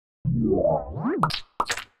This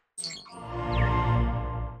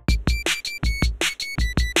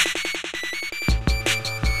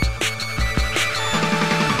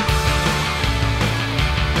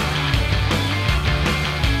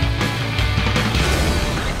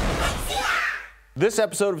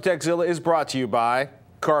episode of Tekzilla is brought to you by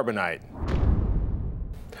Carbonite.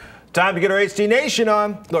 Time to get our HD Nation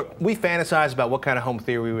on. Look, we fantasize about what kind of home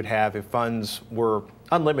theater we would have if funds were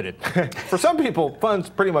unlimited. For some people, funds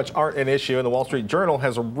pretty much aren't an issue, and the Wall Street Journal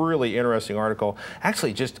has a really interesting article.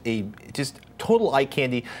 Actually, just total eye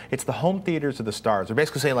candy. It's the home theaters of the stars. They're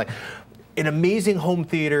basically saying, like, an amazing home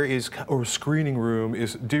theater or screening room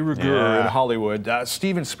is de rigueur in Hollywood.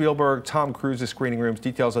 Steven Spielberg, Tom Cruise's screening rooms,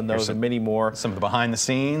 details on those and many more. Some of the behind the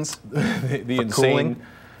scenes, the insane. Cooling.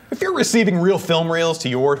 If you're receiving real film reels to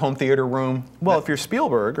your home theater room, well, if you're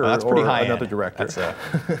Spielberg or, that's pretty high another end. director.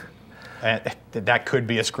 That could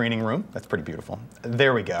be a screening room. That's pretty beautiful.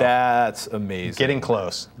 There we go. That's amazing. Getting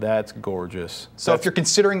close. That's gorgeous. So if you're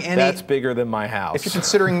considering any... That's bigger than my house. If you're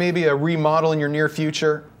considering maybe a remodel in your near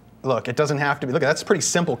future, look, it doesn't have to be. Look, that's a pretty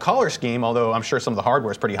simple color scheme, although I'm sure some of the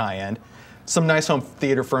hardware is pretty high end. Some nice home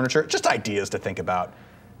theater furniture, just ideas to think about.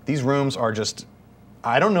 These rooms are just...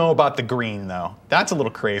 I don't know about the green, though. That's a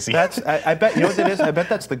little crazy. I bet, you know what it is? I bet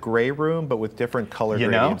that's the gray room, but with different color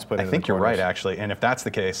gradients put in. I think you're right, actually. And if that's the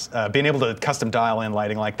case, being able to custom dial in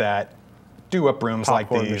lighting like that, do up rooms like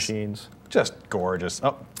these. Machines. Just gorgeous.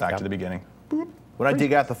 Oh, back to the beginning. Boop. When I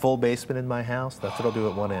dig out the full basement in my house, that's what I'll do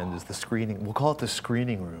at one end, is the screening. We'll call it the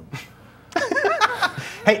screening room.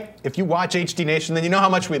 Hey, if you watch HD Nation, then you know how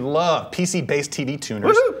much we love PC-based TV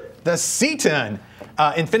tuners. The Ceton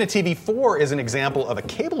InfiniTV 4 is an example of a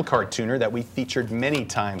cable card tuner that we featured many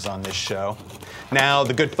times on this show. Now,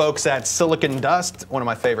 the good folks at SiliconDust, one of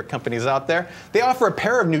my favorite companies out there, they offer a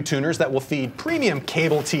pair of new tuners that will feed premium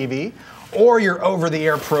cable TV or your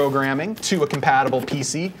over-the-air programming to a compatible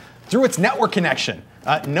PC through its network connection.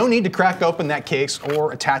 No need to crack open that case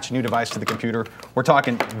or attach a new device to the computer. We're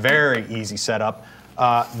talking very easy setup.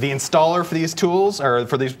 The installer for these tools, or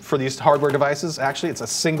for these hardware devices, actually, it's a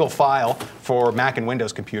single file for Mac and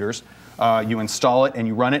Windows computers. You install it and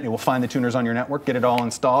you run it, and it will find the tuners on your network, get it all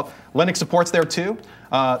installed. Linux supports there too.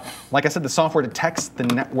 Like I said, the software detects the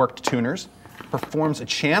networked tuners, performs a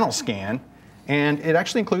channel scan, and it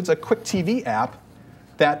actually includes a quick TV app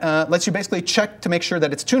that lets you basically check to make sure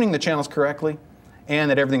that it's tuning the channels correctly and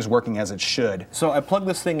that everything's working as it should. So I plug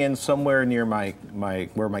this thing in somewhere near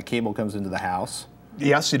where my cable comes into the house.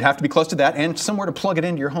 Yes, you'd have to be close to that and somewhere to plug it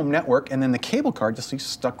into your home network, and then the cable card just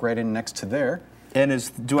stuck right in next to there.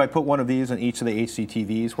 And do I put one of these on each of the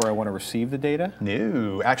HDTVs where I want to receive the data?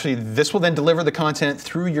 No, actually this will then deliver the content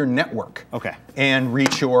through your network. Okay. And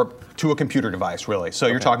reach to a computer device, really. So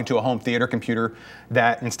you're talking to a home theater computer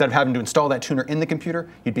that instead of having to install that tuner in the computer,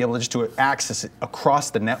 you'd be able to just access it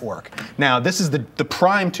across the network. Now this is the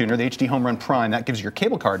Prime tuner, the HD HomeRun Prime, that gives your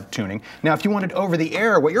cable card tuning. Now if you wanted over the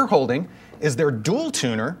air, what you're holding is their dual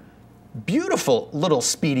tuner. Beautiful little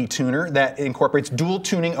speedy tuner that incorporates dual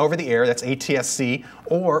tuning over the air, that's ATSC,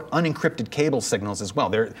 or unencrypted cable signals as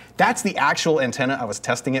well. That's the actual antenna I was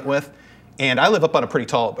testing it with, and I live up on a pretty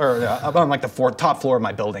tall, or up on like the top floor of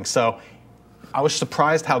my building, so I was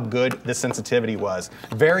surprised how good the sensitivity was.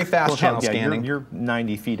 Very fast channel scanning. You're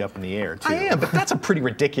 90 feet up in the air, too. I am, but that's a pretty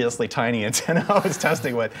ridiculously tiny antenna I was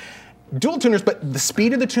testing with. Dual tuners, but the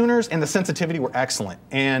speed of the tuners and the sensitivity were excellent.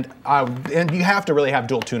 And you have to really have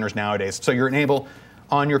dual tuners nowadays. So you're enabled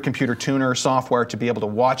on your computer tuner software to be able to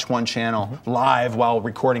watch one channel live while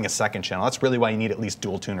recording a second channel. That's really why you need at least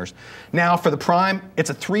dual tuners. Now for the Prime, it's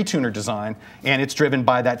a 3-tuner design, and it's driven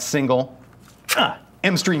by that single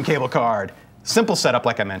M-Stream cable card. Simple setup,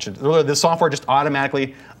 like I mentioned. The software just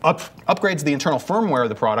automatically upgrades the internal firmware of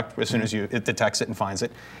the product as soon as it detects it and finds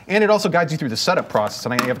it. And it also guides you through the setup process.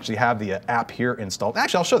 And I actually have the app here installed.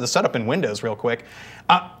 Actually, I'll show the setup in Windows real quick.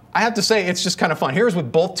 I have to say, it's just kind of fun. Here's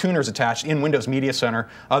with both tuners attached in Windows Media Center.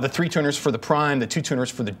 The 3 tuners for the Prime, the 2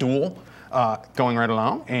 tuners for the Dual, going right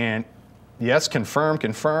along. And yes, confirm,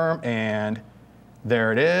 and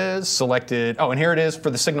there it is, selected. Oh, and here it is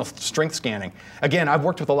for the signal strength scanning. Again, I've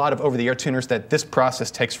worked with a lot of over-the-air tuners that this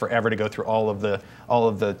process takes forever to go through all of the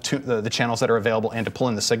channels that are available and to pull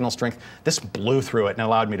in the signal strength. This blew through it and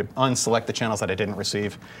allowed me to unselect the channels that I didn't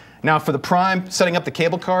receive. Now for the Prime, setting up the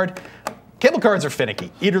cable card. Cable cards are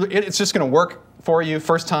finicky. Either it's just going to work for you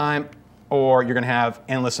first time, or you're going to have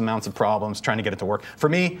endless amounts of problems trying to get it to work. For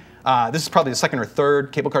me, this is probably the 2nd or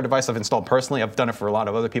 3rd cable card device I've installed personally. I've done it for a lot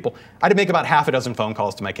of other people. I had to make about half a dozen phone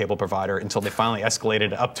calls to my cable provider until they finally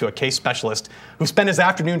escalated up to a case specialist who spent his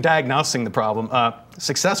afternoon diagnosing the problem.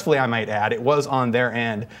 Successfully, I might add. It was on their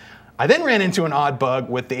end. I then ran into an odd bug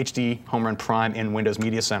with the HD HomeRun Prime in Windows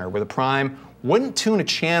Media Center, where the Prime wouldn't tune a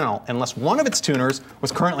channel unless one of its tuners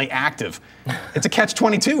was currently active. It's a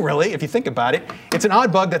catch-22, really, if you think about it. It's an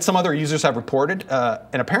odd bug that some other users have reported,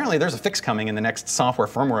 and apparently there's a fix coming in the next software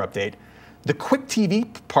firmware update. The Quick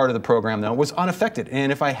TV part of the program, though, was unaffected,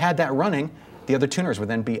 and if I had that running, the other tuners would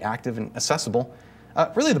then be active and accessible.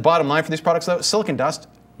 Really, the bottom line for these products, though, SiliconDust,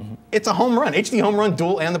 it's a home run. HD HomeRun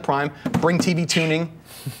Dual and the Prime bring TV tuning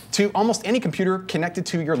to almost any computer connected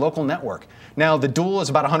to your local network. Now, the Dual is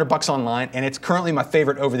about $100 online, and it's currently my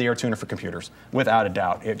favorite over-the-air tuner for computers, without a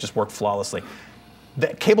doubt. It just worked flawlessly. The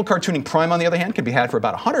cable car tuning Prime, on the other hand, can be had for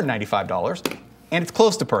about $195, and it's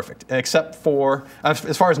close to perfect, except for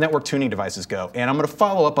as far as network tuning devices go. And I'm going to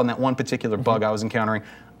follow up on that one particular bug I was encountering.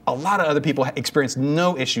 A lot of other people experienced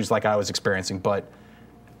no issues like I was experiencing, but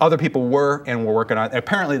other people were, and we're working on it.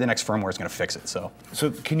 Apparently, the next firmware is going to fix it. So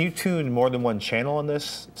can you tune more than one channel on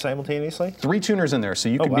this simultaneously? 3 tuners in there, so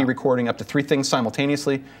you could be recording up to 3 things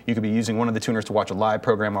simultaneously. You could be using one of the tuners to watch a live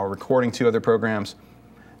program while recording 2 other programs.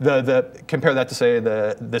 Compare that to, say,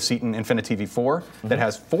 the Ceton InfiniTV 4 that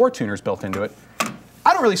has 4 tuners built into it.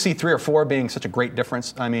 I don't really see 3 or 4 being such a great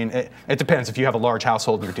difference. I mean, it depends. If you have a large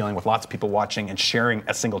household and you're dealing with lots of people watching and sharing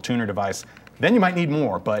a single tuner device, then you might need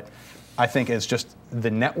more. But I think it's just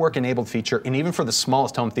the network-enabled feature, and even for the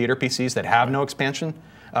smallest home theater PCs that have no expansion,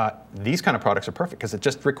 these kind of products are perfect because it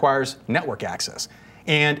just requires network access.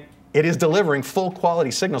 And it is delivering full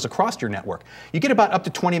quality signals across your network. You get about up to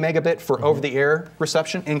 20 megabit for over-the-air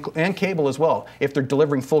reception and cable as well, if they're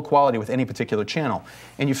delivering full quality with any particular channel.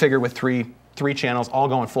 And you figure with three channels all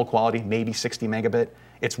going full quality, maybe 60 megabit,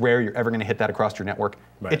 it's rare you're ever going to hit that across your network.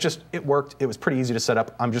 Right. It worked. It was pretty easy to set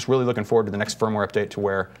up. I'm just really looking forward to the next firmware update to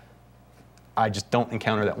where I just don't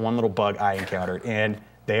encounter that one little bug I encountered, and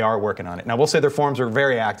they are working on it. Now, we'll say their forums are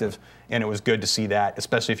very active, and it was good to see that,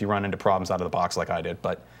 especially if you run into problems out of the box like I did.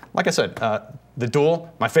 But like I said, the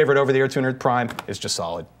Dual, my favorite over-the-air tuner, Prime, is just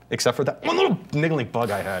solid, except for that one little niggling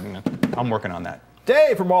bug I had. I'm working on that.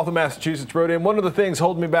 Dave from Waltham, Massachusetts wrote in, one of the things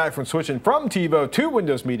holding me back from switching from TiVo to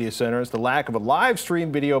Windows Media Center is the lack of a live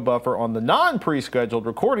stream video buffer on the non-pre-scheduled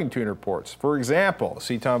recording tuner ports. For example, a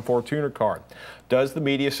Ceton 4 tuner card. Does the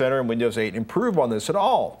Media Center and Windows 8 improve on this at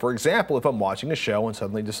all? For example, if I'm watching a show and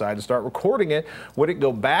suddenly decide to start recording it, would it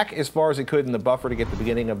go back as far as it could in the buffer to get the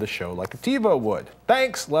beginning of the show like a TiVo would?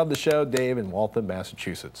 Thanks. Love the show, Dave in Waltham,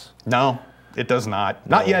 Massachusetts. No. It does not.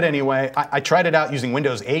 Not yet, anyway. I tried it out using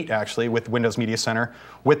Windows 8, actually, with Windows Media Center,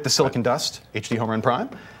 with the SiliconDust HD HomeRun Prime.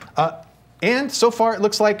 And so far, it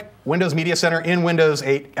looks like Windows Media Center in Windows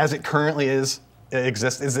 8, as it currently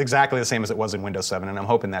exists, is exactly the same as it was in Windows 7, and I'm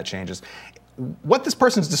hoping that changes. What this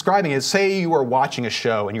person's describing is, say you are watching a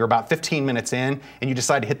show, and you're about 15 minutes in, and you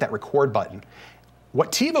decide to hit that record button.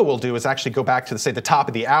 What TiVo will do is actually go back to, say, the top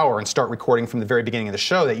of the hour and start recording from the very beginning of the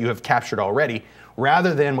show that you have captured already,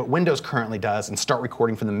 rather than what Windows currently does and start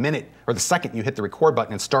recording from the minute or the second you hit the record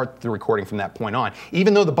button and start the recording from that point on,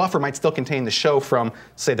 even though the buffer might still contain the show from,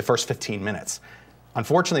 say, the first 15 minutes.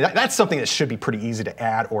 Unfortunately, that's something that should be pretty easy to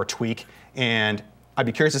add or tweak, and I'd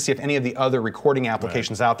be curious to see if any of the other recording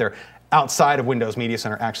applications out there outside of Windows Media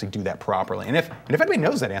Center actually do that properly. And if anybody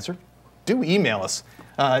knows that answer, do email us.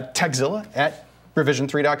 Tekzilla at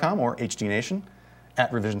revision3.com or hdnation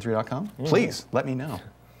at revision3.com. Please let me know.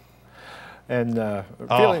 And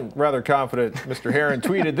feeling rather confident, Mr. Heron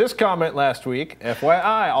tweeted this comment last week.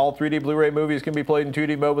 FYI, all 3D Blu-ray movies can be played in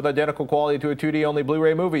 2D mode with identical quality to a 2D only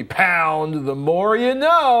Blu-ray movie. Pound, the more you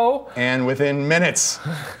know. And within minutes,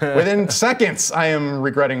 within seconds, I am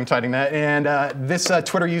regretting typing that. And this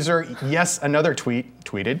Twitter user, yes, another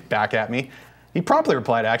tweeted back at me. He promptly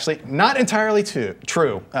replied, actually, not entirely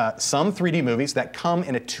true. Some 3D movies that come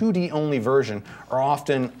in a 2D only version are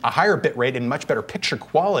often a higher bit rate and much better picture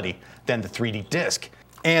quality than the 3D disc.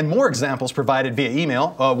 And more examples provided via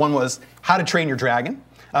email. One was How to Train Your Dragon.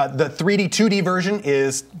 The 3D 2D version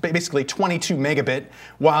is basically 22 megabit,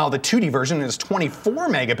 while the 2D version is 24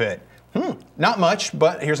 megabit. Not much,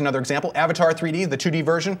 but here's another example. Avatar 3D, the 2D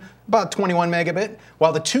version, about 21 megabit,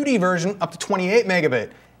 while the 2D version up to 28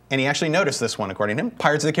 megabit. And he actually noticed this one, according to him.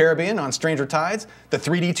 Pirates of the Caribbean on Stranger Tides, the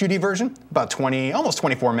 3D 2D version, about almost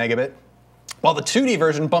 24 megabit, while the 2D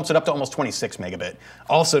version bumps it up to almost 26 megabit.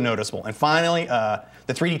 Also noticeable. And finally, the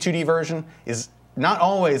 3D 2D version is not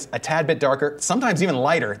always a tad bit darker, sometimes even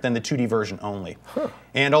lighter than the 2D version only.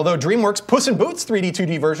 And although DreamWorks' Puss in Boots 3D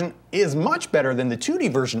 2D version is much better than the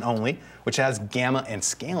 2D version only, which has gamma and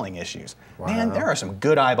scaling issues. Man, there are some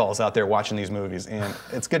good eyeballs out there watching these movies, and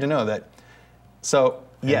it's good to know that. So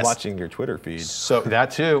and watching your Twitter feed. So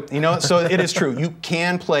that too. You know, so it is true. You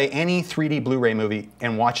can play any 3D Blu-ray movie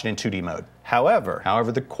and watch it in 2D mode.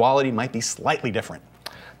 However, the quality might be slightly different.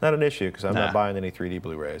 Not an issue, because I'm not buying any 3D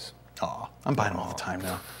Blu-rays. Oh, I'm buying them all the time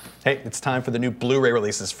now. Hey, it's time for the new Blu-ray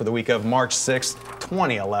releases for the week of March 6th,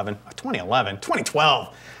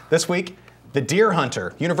 2012. This week, The Deer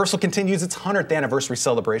Hunter. Universal continues its 100th anniversary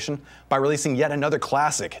celebration by releasing yet another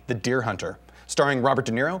classic, The Deer Hunter. Starring Robert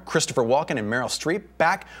De Niro, Christopher Walken, and Meryl Streep,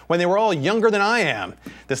 back when they were all younger than I am.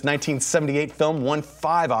 This 1978 film won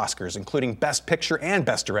 5 Oscars, including Best Picture and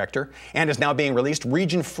Best Director, and is now being released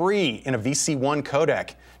region-free in a VC1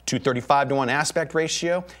 codec, 235:1 aspect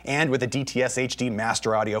ratio, and with a DTS HD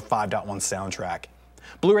Master Audio 5.1 soundtrack.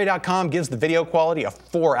 Blu-ray.com gives the video quality a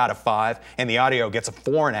 4 out of 5, and the audio gets a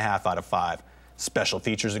 4.5 out of 5. Special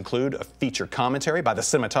features include a feature commentary by the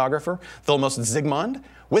cinematographer Vilmos Zsigmond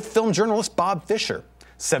with film journalist Bob Fisher,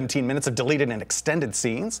 17 minutes of deleted and extended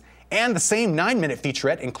scenes, and the same 9-minute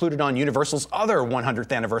featurette included on Universal's other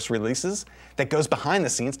 100th anniversary releases that goes behind the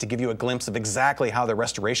scenes to give you a glimpse of exactly how the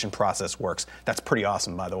restoration process works. That's pretty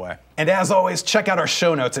awesome, by the way. And as always, check out our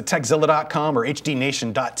show notes at tekzilla.com or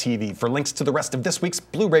hdnation.tv for links to the rest of this week's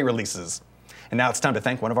Blu-ray releases. And now it's time to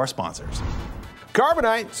thank one of our sponsors.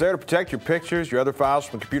 Carbonite is there to protect your pictures, your other files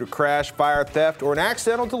from a computer crash, fire, theft, or an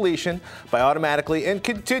accidental deletion by automatically and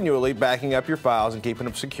continually backing up your files and keeping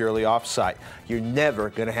them securely off-site. You're never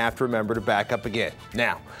going to have to remember to back up again.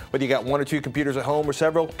 Now, whether you got 1 or 2 computers at home or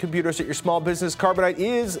several computers at your small business, Carbonite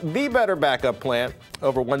is the better backup plan.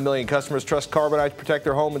 Over 1 million customers trust Carbonite to protect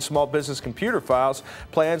their home and small business computer files.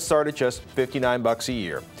 Plans start at just $59 a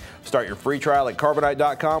year. Start your free trial at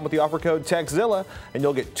Carbonite.com with the offer code Tekzilla, and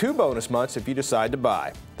you'll get 2 bonus months if you decide to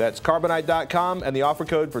buy. That's Carbonite.com and the offer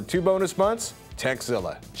code for 2 bonus months,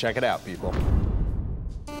 Tekzilla. Check it out, people.